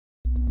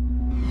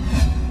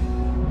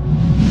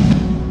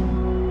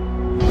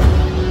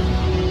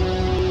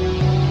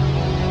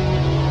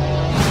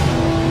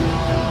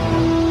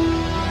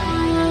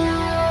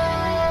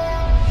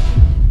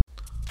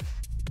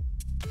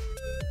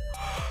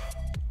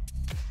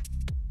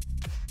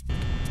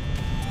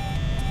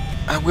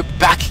And we're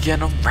back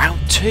again on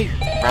round two,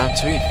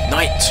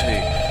 night 2,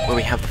 where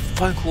we have the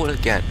phone call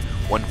again.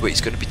 Wonder what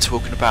he's going to be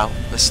talking about.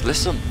 Let's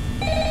listen.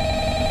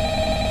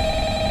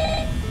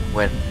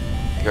 When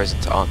he goes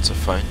into answer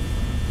phone,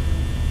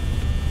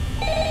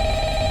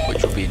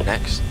 which will be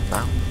next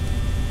now.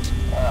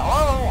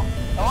 Hello?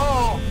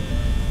 Hello?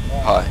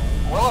 Hi.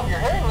 Well, if you're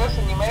hearing this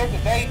and you made it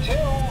to day 2,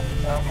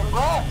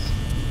 congrats.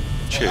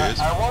 Cheers.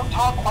 I won't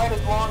talk quite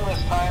as long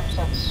this time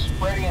since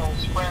Freddy and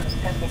his friends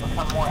tend to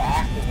become more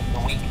active as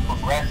the week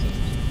progresses.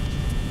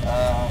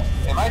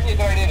 It might be a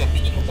good idea to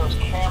peek at those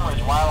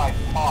cameras while I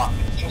talk,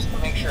 just to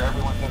make sure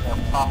everyone's in their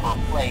proper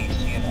place,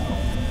 you know.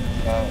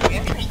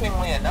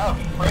 Interestingly enough,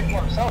 Freddy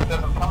himself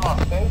doesn't come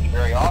off stage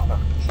very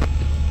often.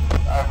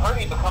 I've heard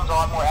he becomes a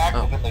lot more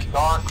active in the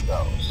dark,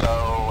 though,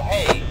 so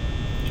hey,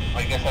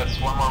 I guess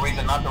that's one more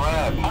reason not to run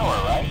out of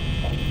power, right?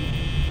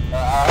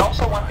 I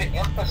also want to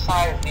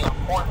emphasize the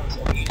importance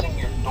of using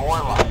your door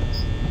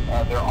lights.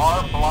 There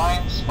are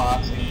blind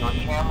spots in your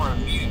camera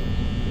view,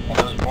 and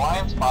those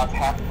blind spots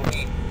happen to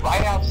be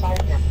right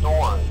outside your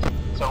doors.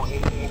 So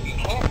if you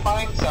can't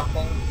find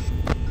something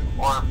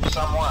or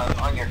someone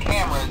on your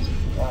cameras,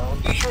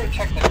 be sure to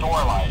check the door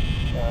light.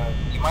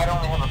 You might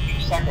only have a few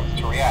seconds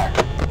to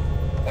react.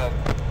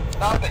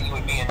 Not that you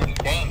would be in any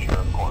danger,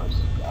 of course.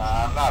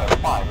 I'm not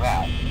implying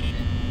that.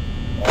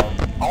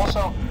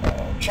 Also,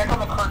 check on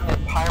the curtain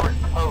in Pirate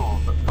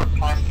Cove from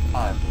time to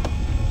time.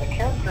 The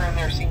character in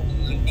there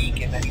seems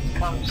unique in that he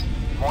becomes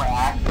more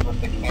active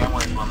if the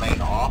cameras remain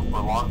off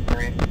for long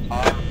periods of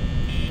time.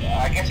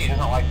 I guess he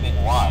doesn't like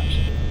being watched.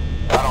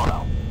 I don't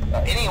know.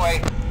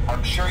 Anyway,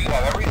 I'm sure you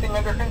have everything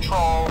under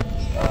control.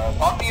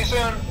 Talk to you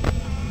soon.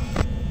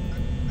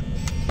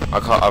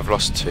 I've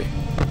lost 2.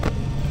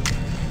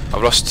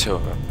 I've lost 2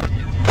 of them.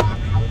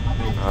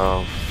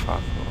 Oh,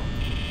 fuck.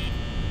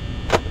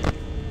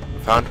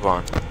 Found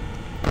one.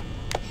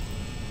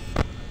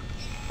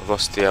 I've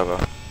lost the other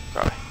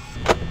guy.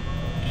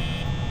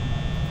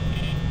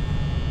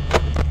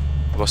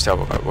 I've lost the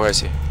other guy. Where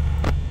is he?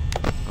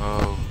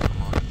 Oh,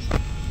 come on.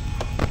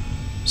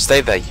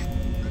 Stay there, you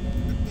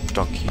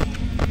donkey.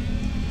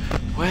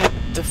 Where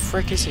the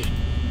frick is he?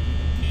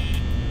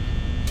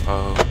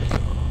 Oh my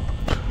god.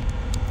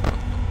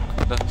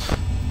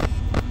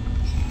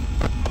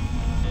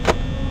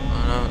 I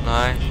don't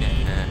like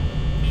it.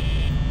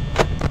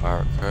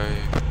 Pirate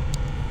Cove.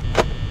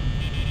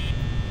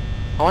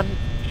 I want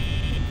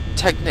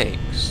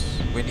techniques.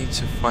 We need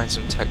to find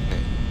some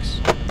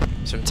techniques.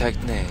 Some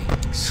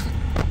techniques.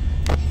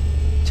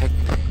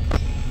 Techniques.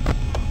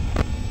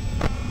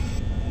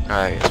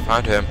 Alright,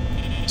 found him.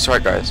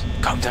 Sorry guys,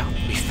 calm down.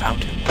 We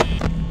found him.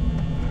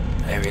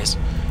 There he is.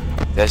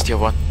 There's the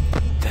other one.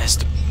 There's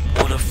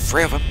all the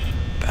 3 of them.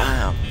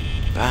 Bam.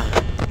 Bam.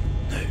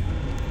 No.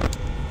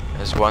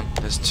 There's 1.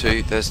 There's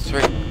 2. There's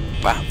 3.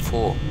 Bam.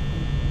 4.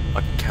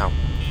 I can count.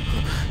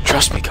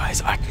 Trust me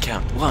guys, I can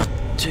count. 1,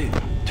 2,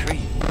 3,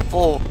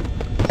 4.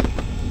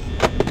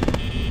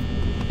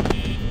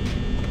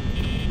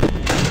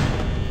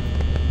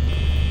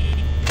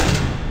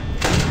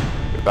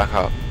 We're back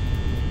up.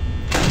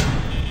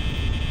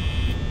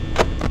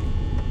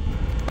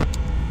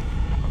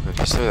 Okay,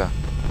 he's still there.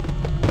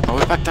 Oh,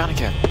 we're back down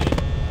again.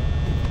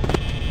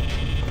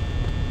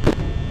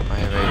 Oh,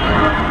 yeah, maybe.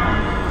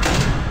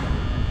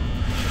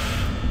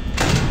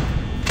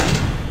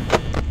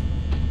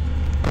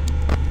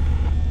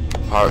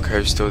 Pirate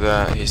Cove's still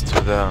there, he's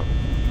still there.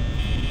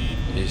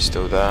 He's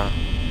still there.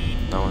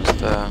 No one's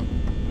there.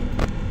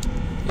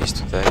 He's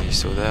still there, he's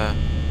still there.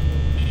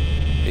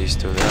 He's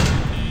still there.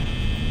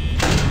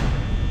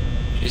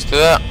 He's still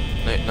there.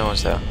 No, no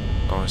one's there.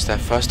 No one's there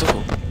first of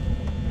all.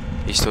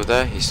 He's still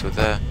there, he's still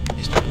there.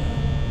 He's still there.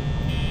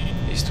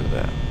 He's still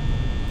there.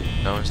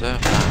 No one's there.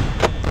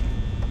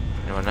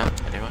 Anyone now?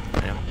 Anyone?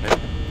 Anyone? No.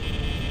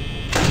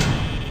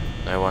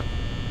 No one.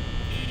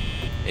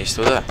 He's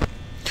still there.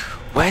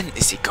 When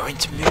is he going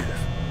to move?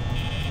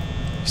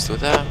 He's still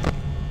there.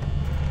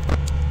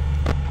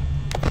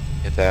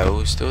 Yeah, they're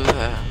all still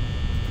there.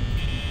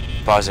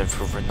 Buzzing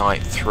for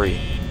night 3.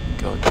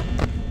 God.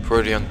 We're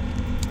already on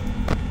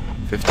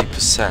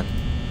 50%.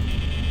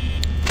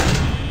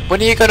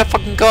 When are you gonna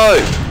fucking go?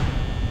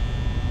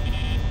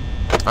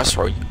 That's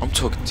right, I'm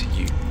talking to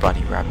you,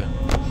 bunny rabbit.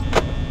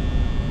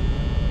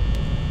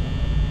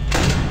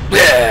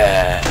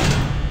 Yeah!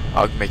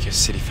 I'll make a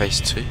silly face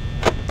too.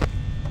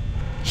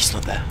 He's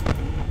not there.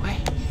 Where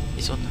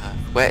is on Earth?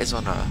 Where is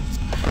on Earth?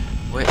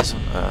 Where is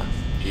on Earth?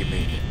 Are you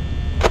moving?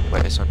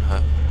 Where is on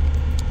Earth?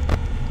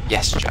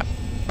 Yes, chap.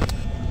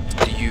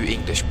 Do you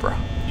English, bruh?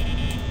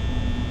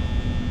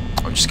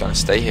 I'm just gonna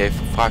stay here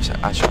for 5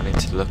 seconds. Actually, I need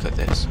to look at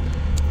this.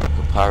 Look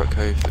at Pirate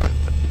Cove. Look at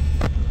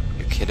that.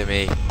 You're kidding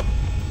me.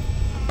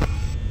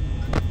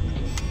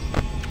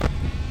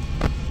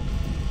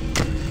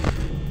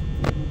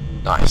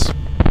 Nice.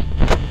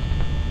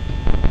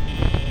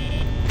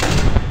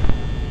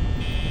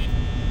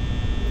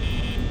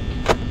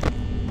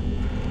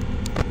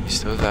 He's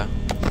still there.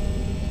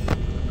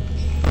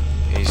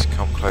 He's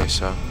come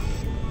closer.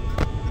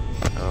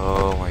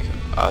 Oh my god.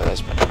 Oh,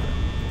 there's my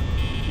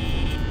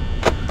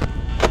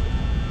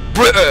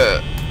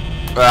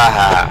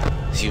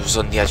He was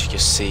on the edge of your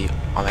seat.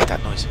 I made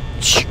that noise.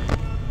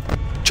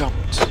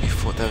 Jumped. You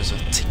thought there was a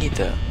thingy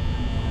there.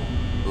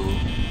 Ooh.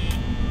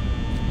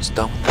 It's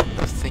done with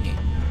the thingy.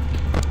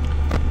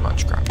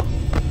 Much crap.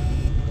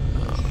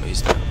 Oh,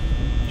 he's there.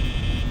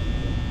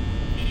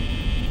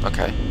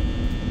 Okay.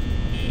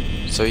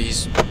 So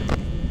he's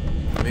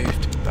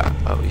moved back.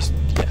 Oh, he's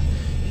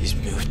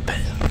moved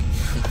back.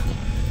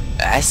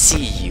 I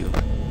see you.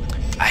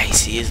 I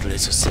see his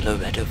little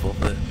silhouette over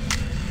the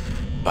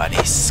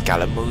bunny.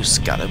 Scaramouche,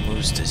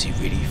 does he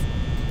really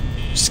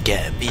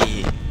scare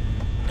me?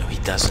 No, he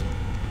doesn't.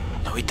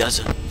 No, he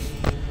doesn't.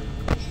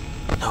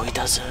 No, he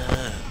doesn't.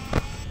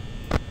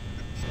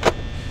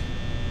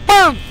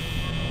 Boom!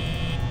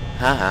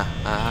 Ha ha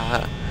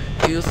ha.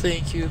 You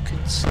think you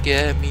can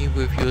scare me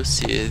with your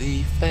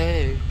silly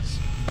face?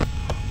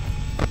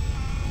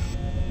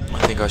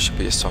 I think I should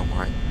be a song,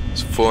 right?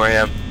 It's 4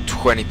 AM,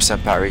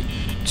 20% battery,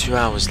 2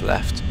 hours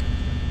left,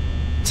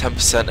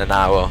 10% an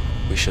hour,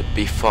 we should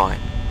be fine.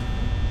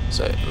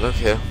 So, look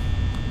here,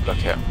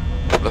 look at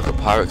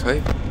Pirate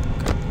Cove.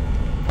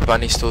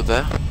 Bunny's still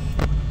there,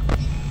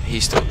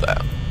 he's still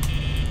there.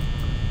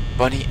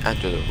 Bunny and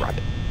the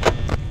rabbit,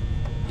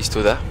 he's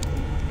still there.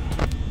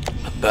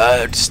 A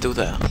bird's still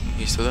there,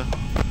 he's still there.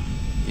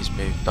 He's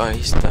moved, no,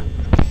 he's there.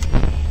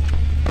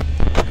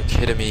 You're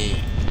kidding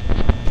me.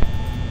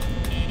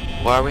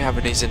 Why are we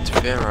having these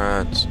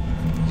interference?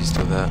 He's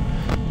still there.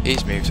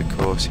 He's moved, of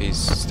course. He's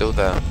still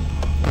there.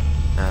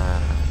 No.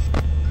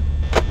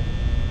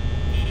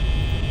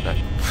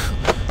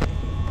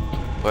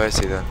 Where is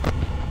he then?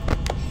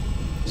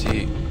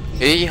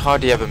 He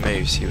hardly ever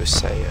moves, he was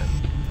saying.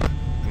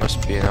 He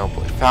must be an old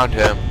boy. Found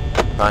him.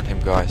 Found him,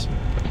 guys.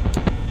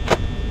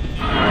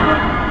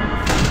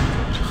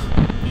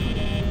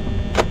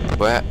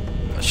 Where?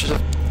 I should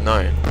have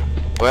known.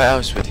 Where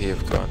else would he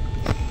have gone?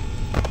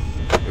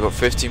 We've got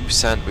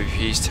 15%, we've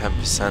used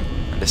 10%,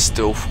 and it's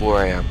still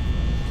 4 AM.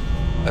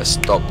 Let's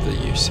stop the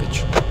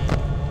usage.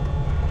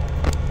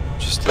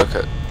 Just look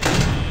at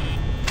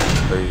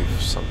move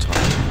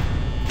sometimes.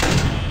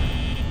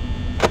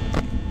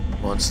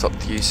 Come on, stop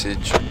the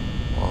usage.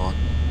 Come on.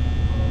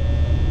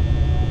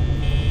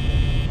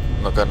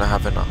 I'm not gonna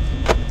have enough.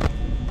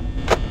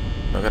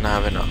 Not gonna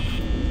have enough.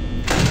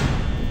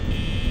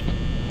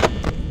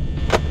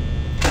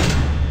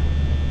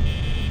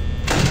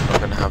 Not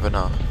gonna have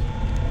enough.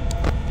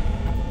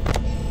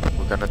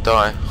 We're gonna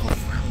die on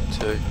round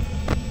 2.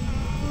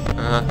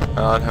 I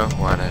don't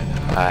wanna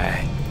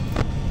die.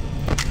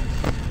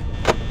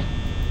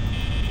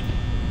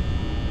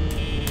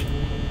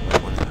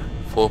 What is that?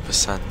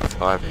 4%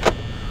 5.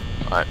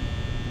 Alright,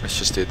 let's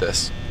just do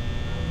this.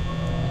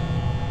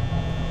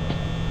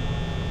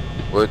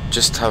 We'll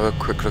just have a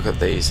quick look at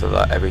these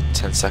like every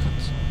 10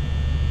 seconds.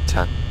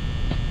 10,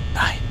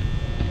 9,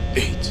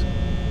 8,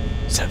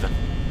 7,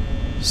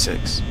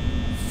 6,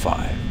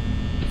 5,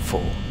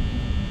 4,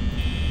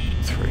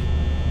 3.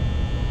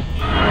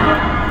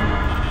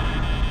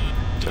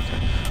 It's okay.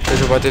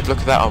 If I did look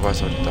at that,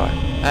 otherwise I would die.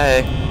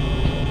 Hey!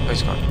 Oh,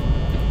 he's gone.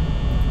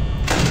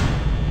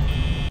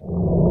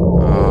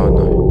 Oh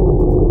no.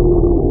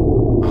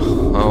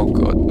 Oh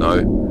god,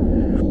 no.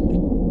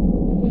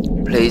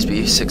 Please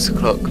be 6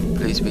 o'clock.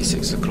 Please be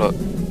 6 o'clock.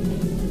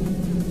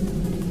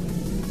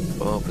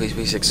 Oh, please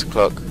be 6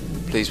 o'clock.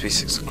 Please be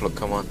 6 o'clock,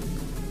 come on.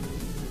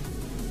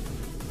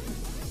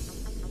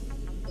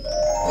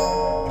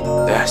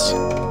 Yes.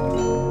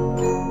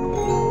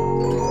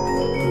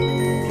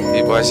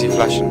 Why is he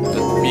flashing?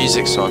 The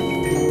music's on.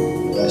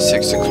 It's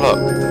 6 o'clock.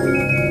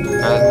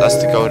 That's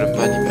the golden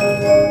bunny bear.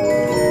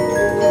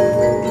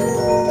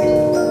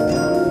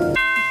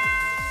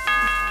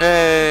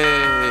 Hey,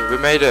 we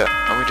made it,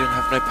 and we didn't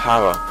have no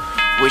power,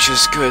 which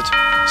is good.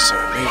 So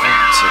we're moving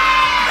to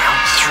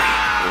round 3,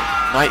 or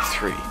night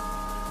 3.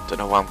 Don't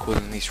know why I'm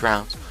calling these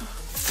rounds.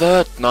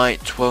 Third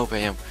night, 12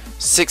 AM,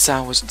 6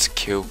 hours to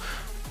kill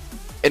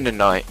in the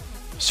night,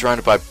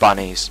 surrounded by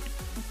bunnies.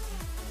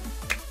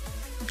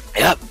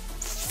 Yep,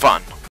 fun.